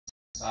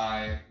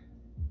side,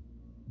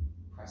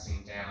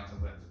 pressing down to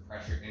lift the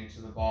pressure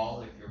into the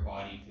ball if your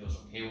body feels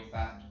okay with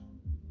that.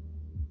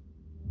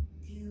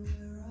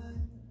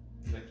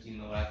 Lifting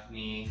the left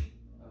knee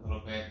a little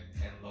bit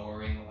and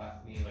lowering the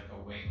left knee like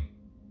a wing.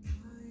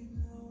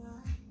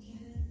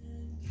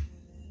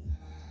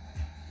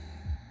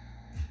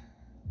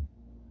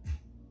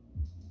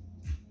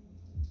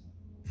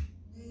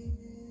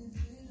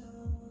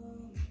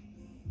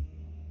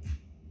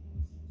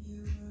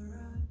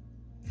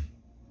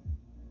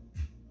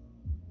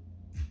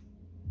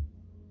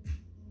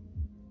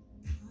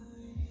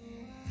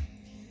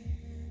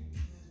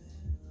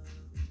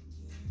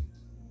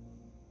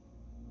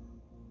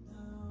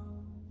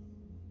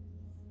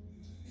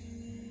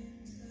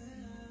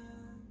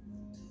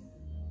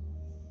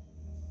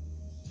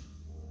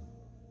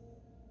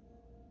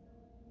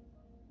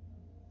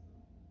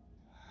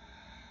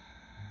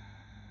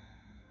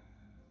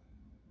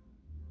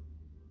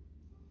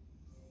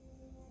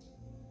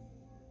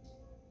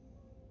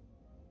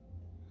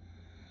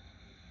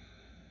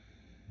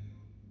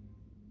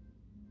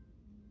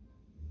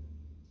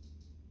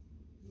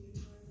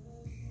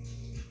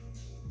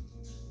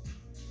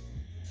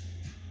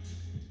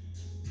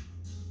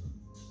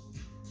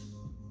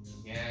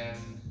 Again,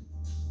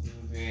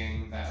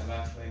 moving that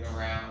left leg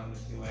around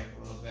if you like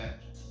a little bit.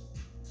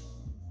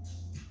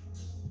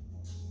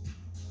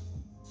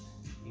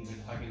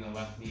 Even hugging the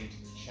left knee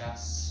into the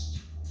chest.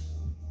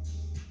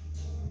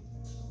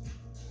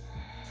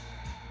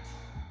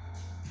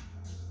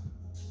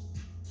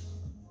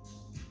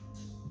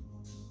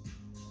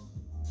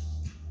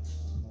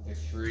 Another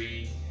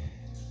 3.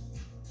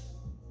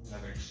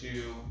 Another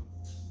 2.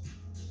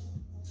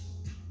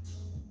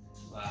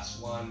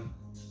 Last 1.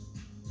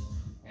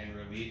 And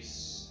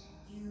release.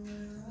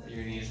 Let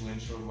your knees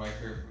windshield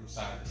wiper from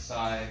side to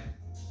side.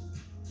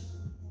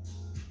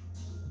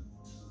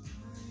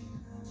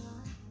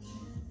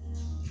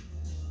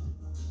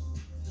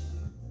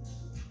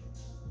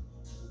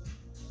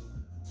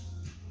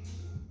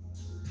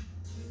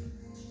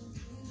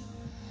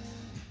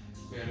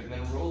 Good, and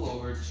then roll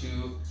over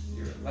to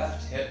your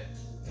left hip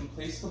and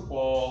place the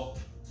ball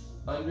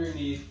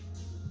underneath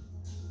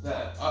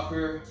that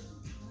upper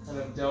kind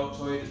of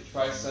deltoid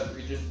tricep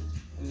region.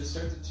 And just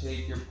start to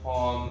take your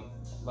palm,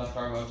 left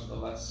arm out to the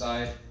left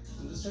side,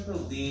 and just start to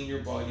lean your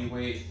body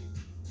weight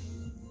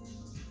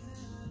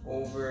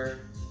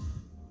over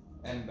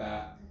and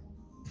back,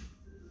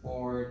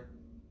 forward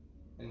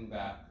and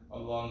back,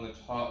 along the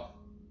top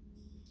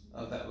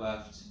of that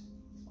left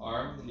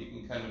arm. And you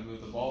can kind of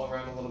move the ball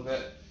around a little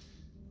bit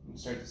and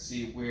start to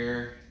see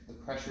where the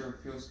pressure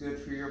feels good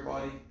for your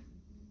body.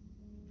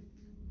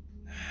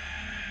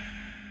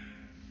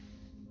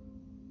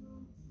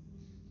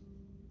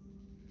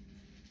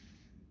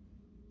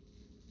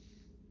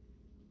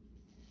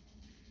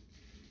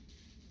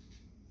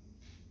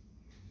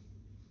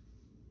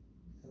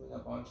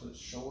 Up onto the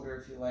shoulder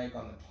if you like,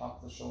 on the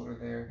top of the shoulder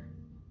there.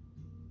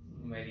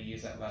 You might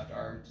use that left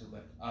arm to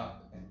lift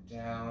up and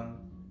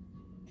down,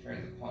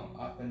 turn the palm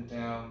up and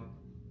down.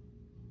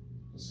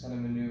 Just kind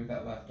of maneuver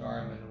that left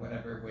arm in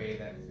whatever way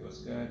that feels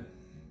good.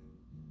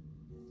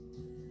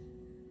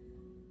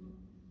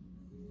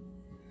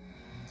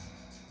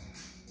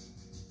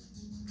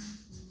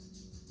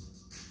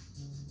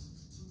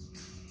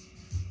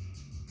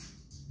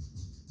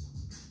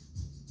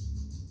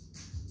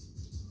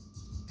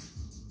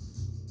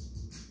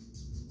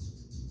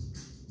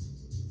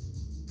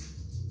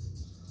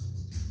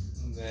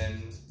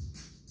 Then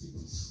you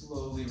can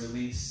slowly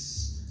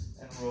release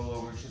and roll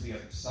over to the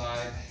other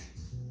side.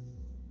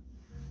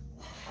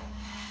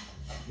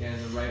 Again,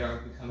 the right arm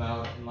can come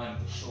out in line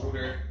with the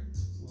shoulder.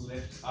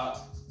 Lift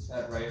up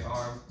that right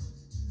arm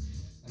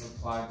and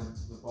apply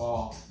the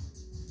ball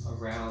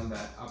around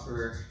that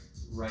upper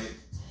right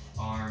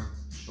arm,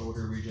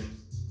 shoulder region.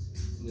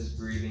 And just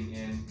breathing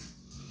in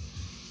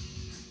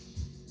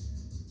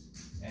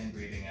and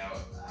breathing out.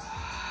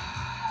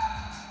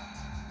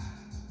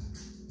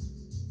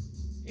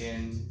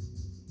 In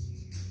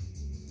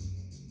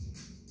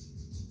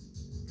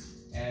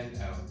and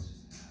out.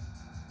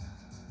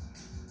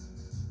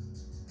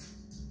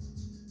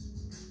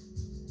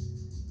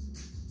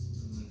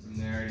 And from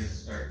there,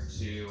 just start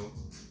to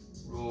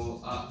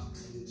roll up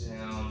and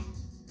down.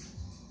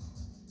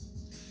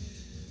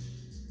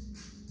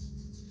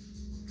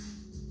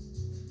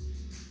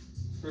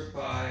 For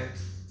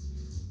 5,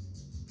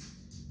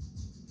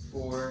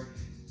 4,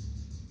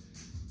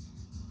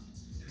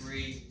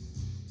 3,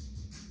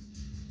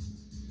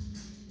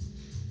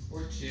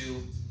 or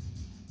 2,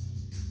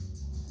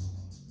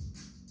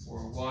 or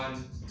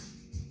 1.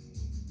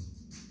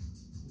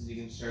 You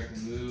can start to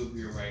move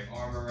your right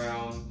arm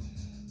around,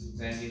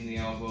 bending the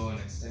elbow and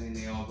extending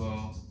the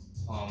elbow,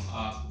 palm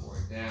up or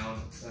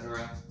down,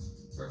 etc.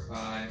 For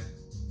 5,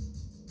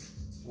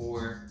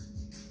 4,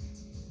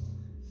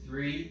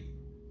 3,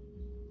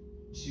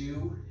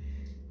 2,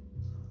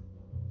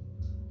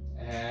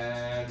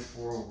 and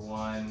for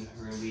 1,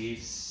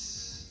 release.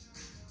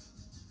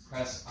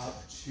 Press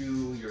up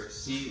to your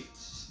seat,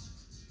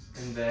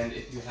 and then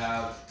if you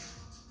have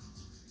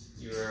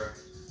your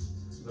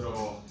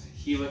little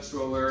helix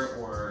roller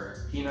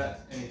or peanut,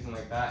 anything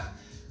like that.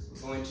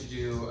 We're going to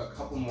do a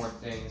couple more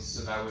things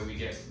so that way we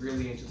get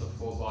really into the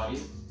full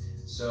body.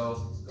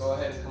 So go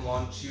ahead and come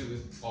on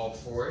to all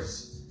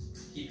fours.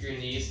 Keep your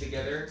knees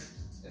together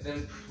and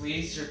then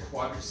place your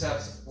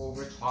quadriceps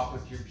over top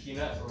of your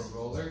peanut or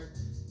roller,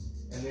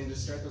 and then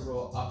just start to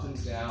roll up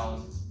and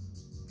down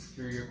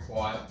through your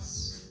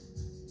quads.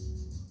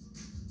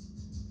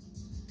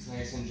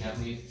 Nice and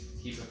gently.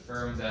 Keep a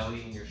firm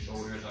belly and your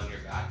shoulders on your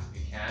back if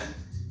you can,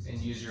 and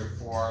use your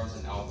forearms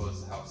and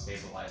elbows to help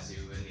stabilize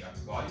you in the upper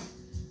body.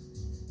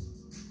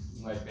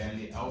 You might bend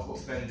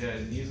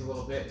the knees a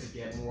little bit to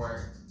get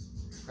more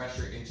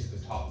pressure into the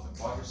top of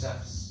the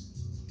quadriceps.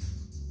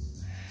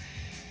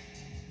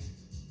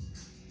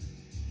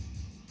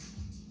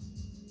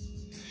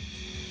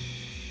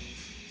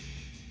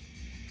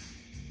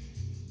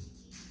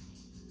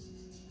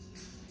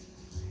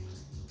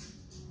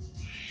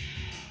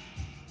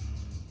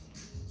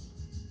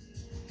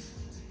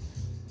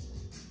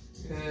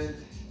 Good.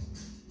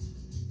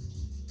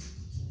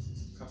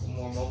 A couple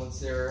more moments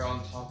there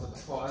on top of the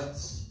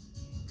quads.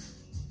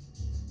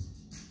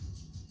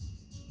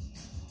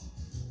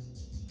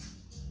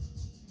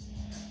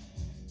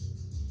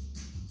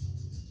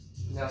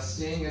 Now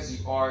staying as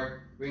you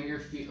are, bring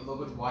your feet a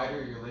little bit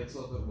wider, your legs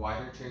a little bit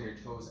wider, turn your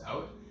toes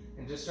out,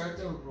 and just start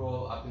to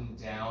roll up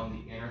and down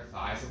the inner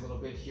thighs a little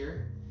bit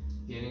here,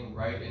 getting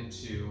right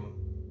into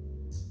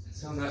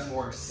some of that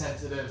more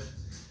sensitive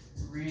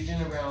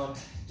region around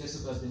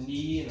just above the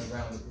knee and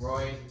around the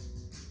groin.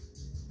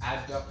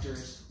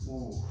 Adductors,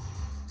 ooh,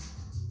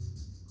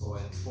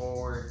 going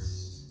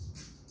forwards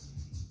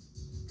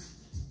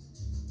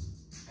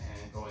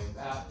and going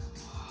back.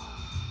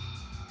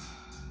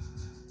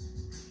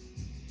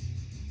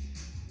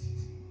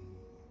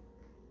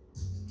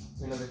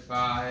 Another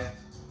 5,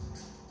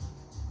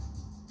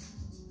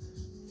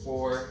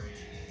 4,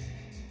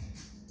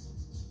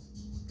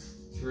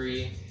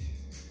 3,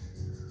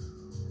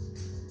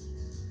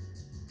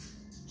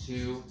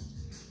 2,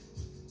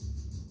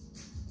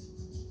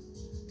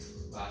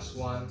 last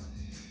one.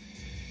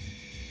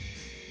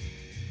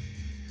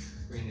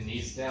 Bring the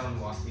knees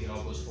down, walk the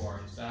elbows,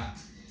 forearms back.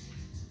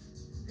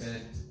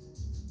 Good.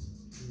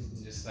 You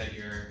can just let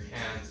your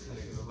hands kind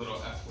of give a little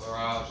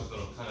effleurage, a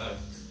little kind of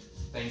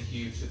thank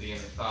you to the inner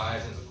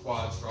thighs and the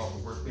quads for all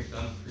the work they've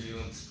done for you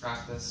in this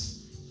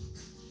practice.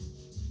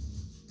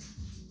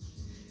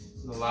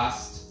 And the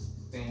last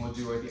thing we'll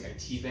do are the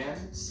IT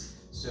bands.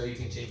 So you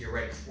can take your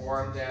right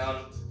forearm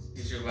down,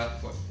 use your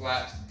left foot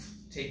flat,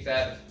 take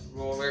that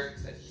roller,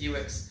 that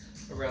helix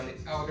around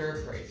the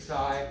outer right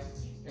thigh,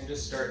 and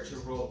just start to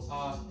roll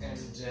up and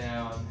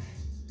down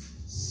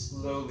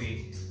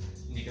slowly.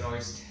 And you can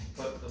always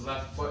put the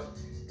left foot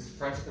in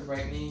front of the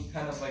right knee,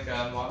 kind of like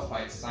a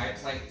modified side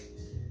plank,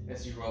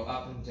 as you roll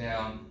up and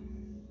down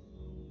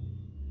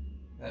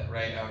that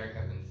right outer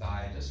hip and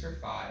thigh, just for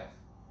 5,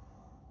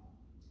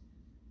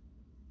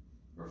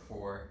 for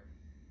 4,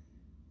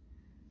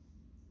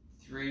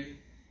 3,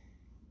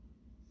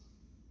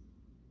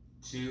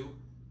 2,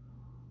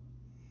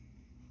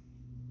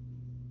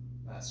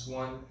 last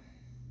one,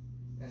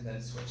 and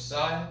then switch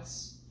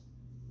sides.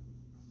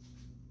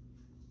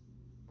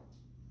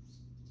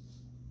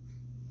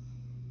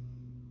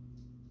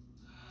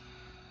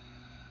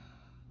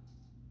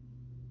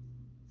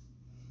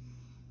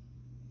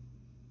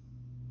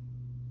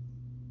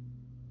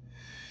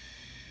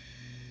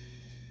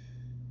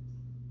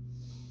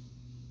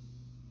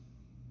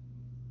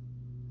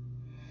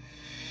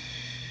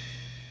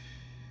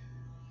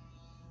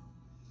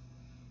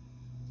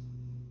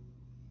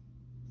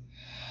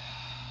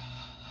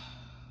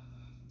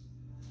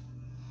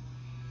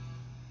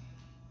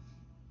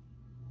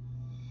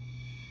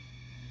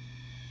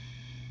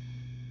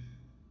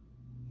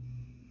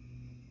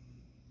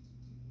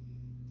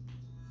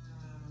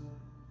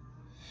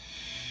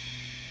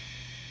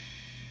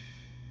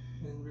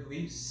 And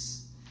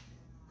release.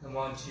 Come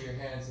onto your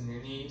hands and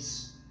your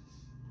knees.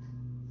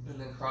 And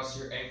then cross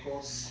your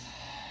ankles.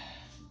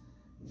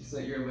 Just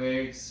let your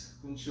legs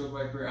windshield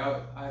wiper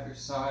out either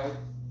side.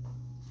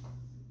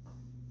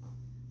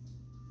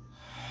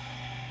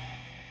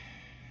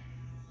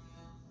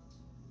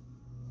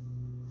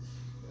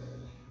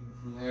 Good.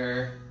 And from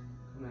there,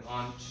 coming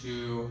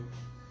onto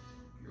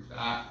your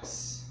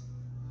backs.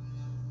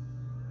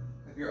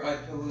 Have your eye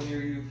pillow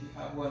near you if you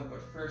have one,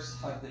 but first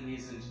hug the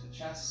knees into the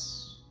chest.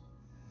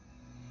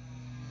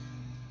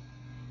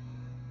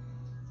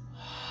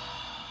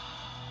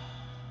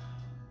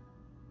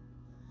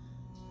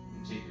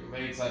 Take your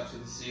legs up to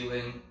the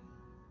ceiling,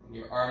 and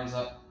your arms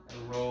up,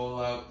 and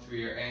roll out through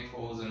your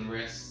ankles and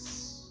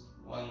wrists.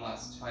 One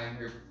last time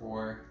here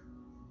before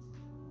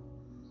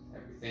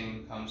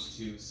everything comes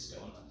to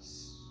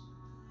stillness.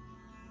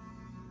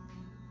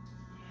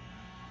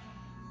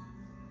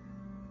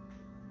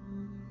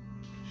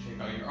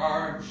 Shake out your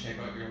arms, shake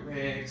out your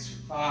legs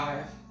for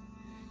 5,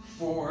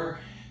 4,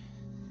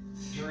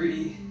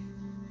 3,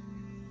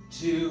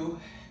 2,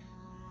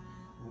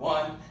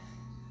 1,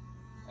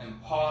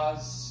 and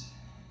pause.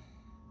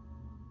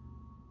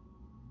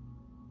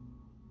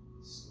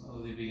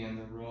 slowly begin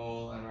to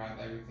roll and wrap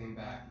everything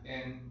back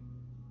in.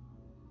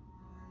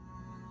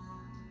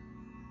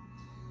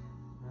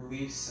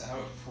 Release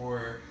out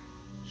for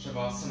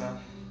Shavasana.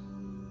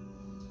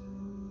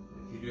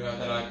 If you do have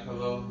that eye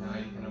pillow, now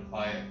you can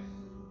apply it.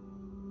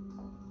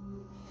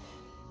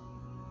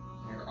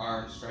 Your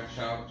arms stretch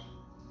out,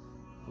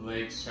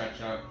 legs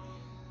stretch out,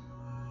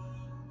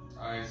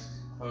 eyes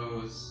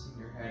close,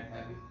 and your head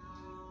heavy.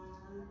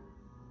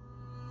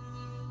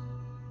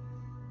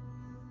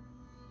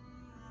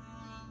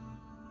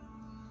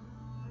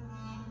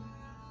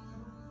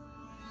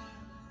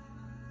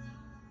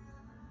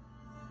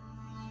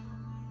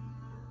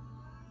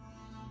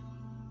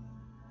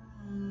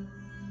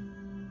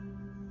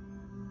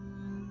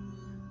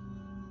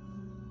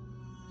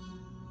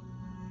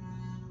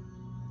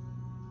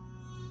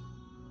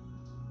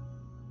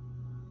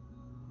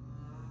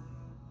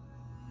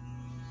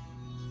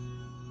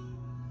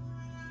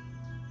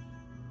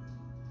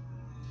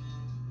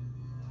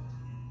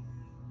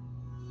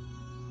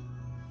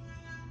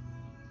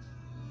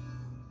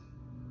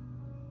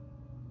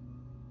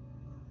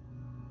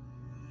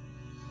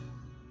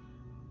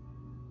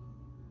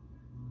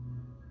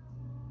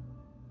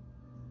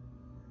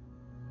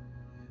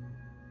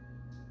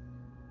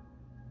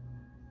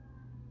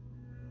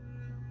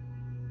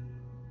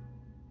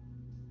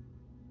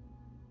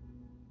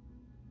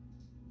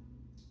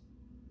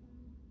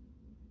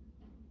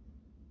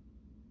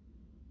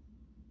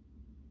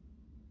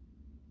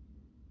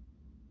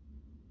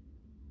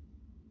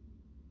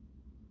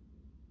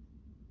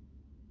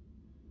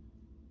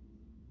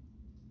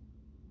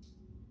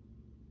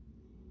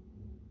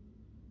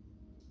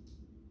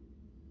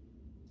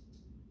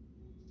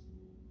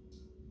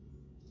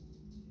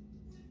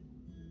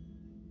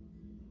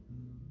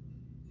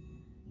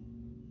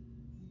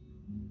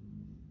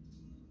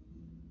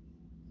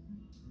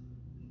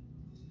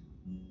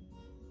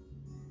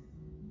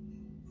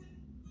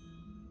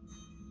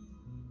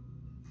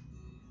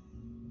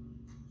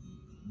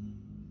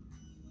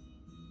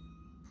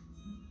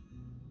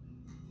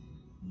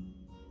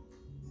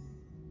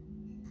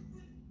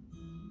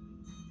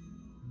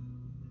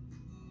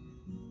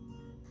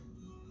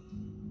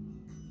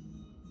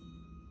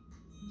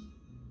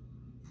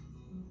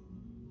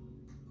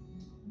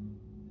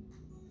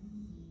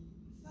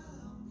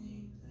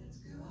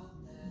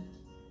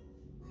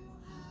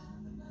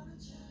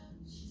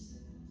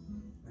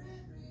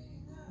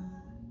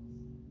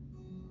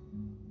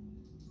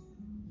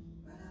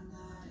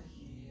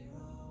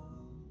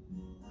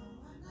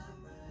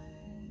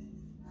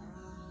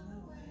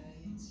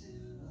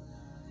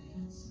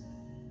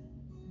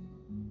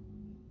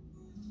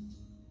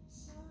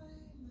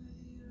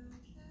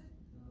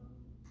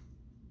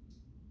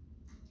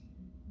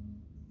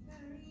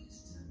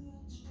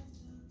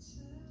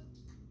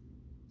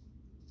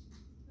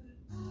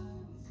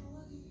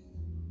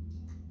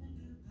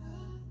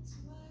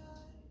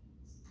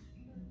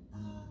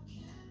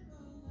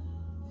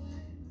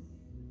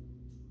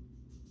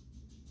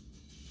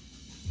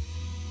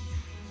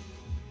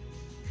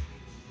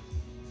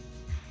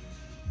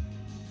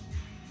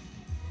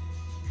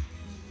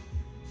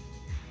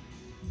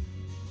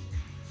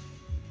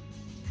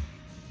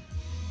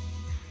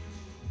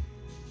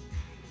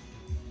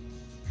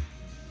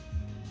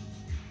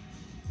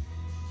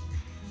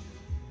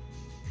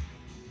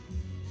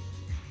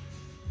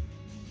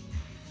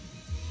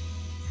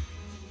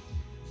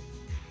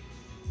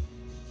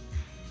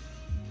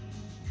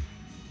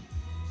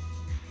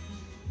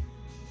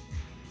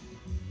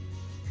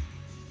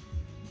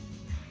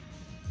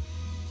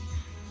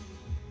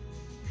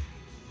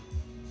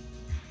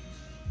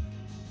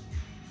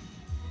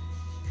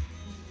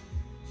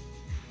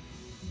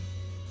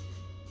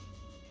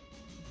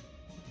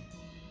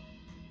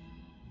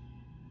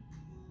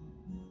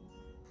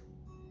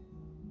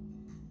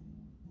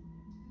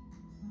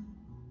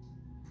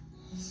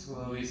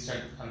 Slowly start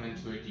to come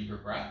into a deeper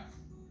breath.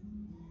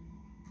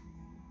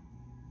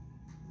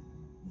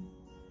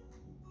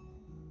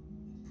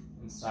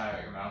 And sigh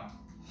out your mouth.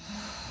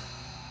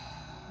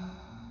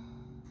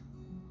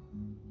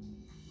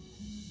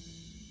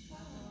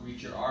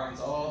 Reach your arms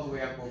all the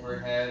way up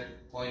overhead,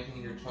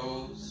 pointing your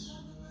toes.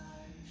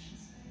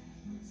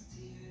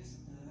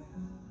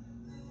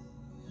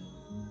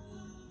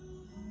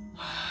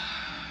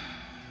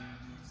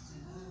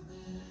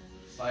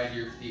 Slide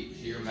your feet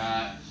to your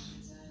mat.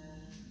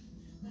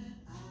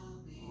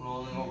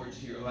 Rolling over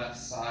to your left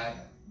side.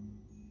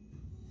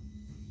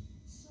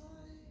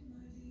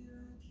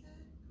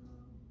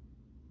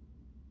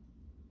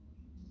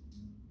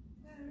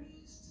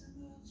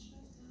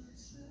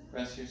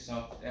 Press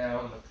yourself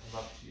down and come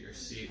up to your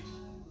seat.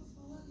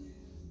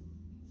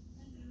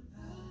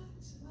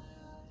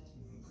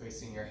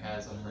 Placing your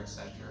hands on her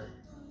center.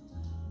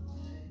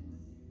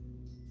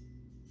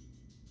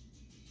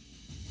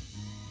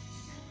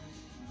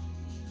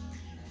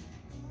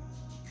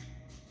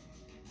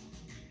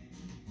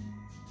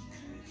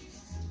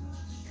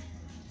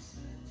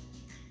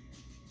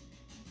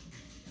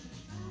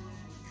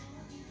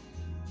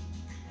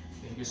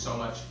 Thank you so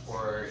much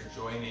for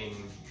joining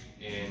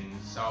in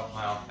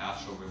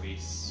self-myofascial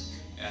release,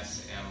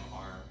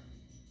 SMR.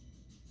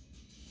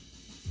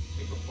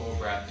 Take a full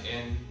breath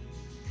in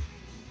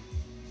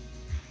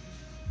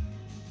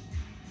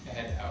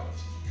and out.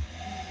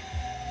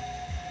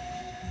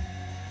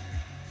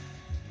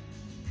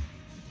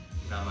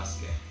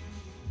 Namaste.